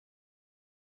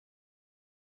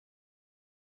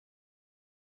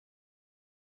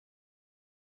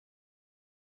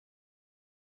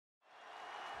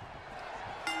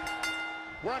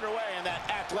We're underway, and that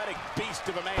athletic beast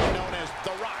of a man known as The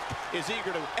Rock is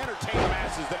eager to entertain the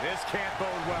masses. This can't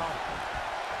bode well.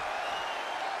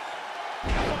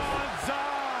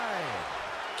 Bonsai!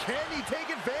 Can he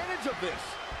take advantage of this?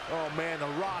 Oh, man,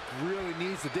 The Rock really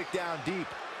needs to dig down deep.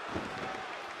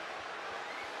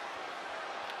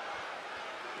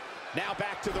 Now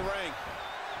back to the ring.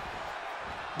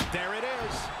 There it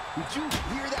is. Did you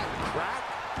hear that crack?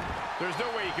 There's no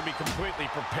way you can be completely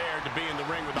prepared to be in the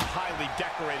ring with a highly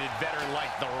decorated veteran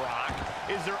like The Rock.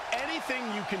 Is there anything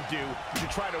you can do to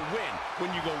try to win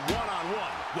when you go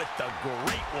one-on-one with the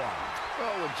Great One?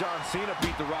 Well, when John Cena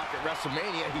beat The Rock at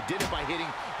WrestleMania, he did it by hitting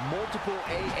multiple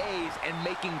AAs and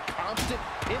making constant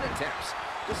pin attempts.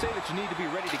 To say that you need to be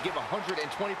ready to give 120%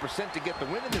 to get the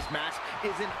win in this match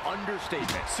is an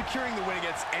understatement. Securing the win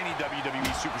against any WWE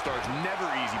superstar is never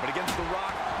easy, but against The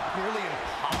Rock, nearly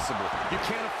impossible. You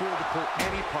can't afford to pull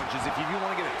any punches if you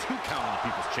want to get a 2 count on the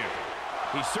People's Champion.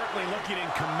 He's certainly looking in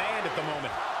command at the moment.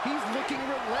 He's looking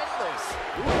relentless.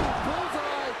 Ooh,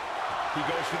 bullseye. He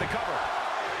goes for the cover.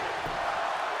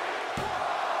 1,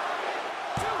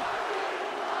 2,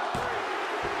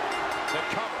 3. The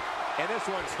cover. And this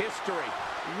one's history.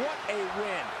 What a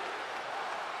win.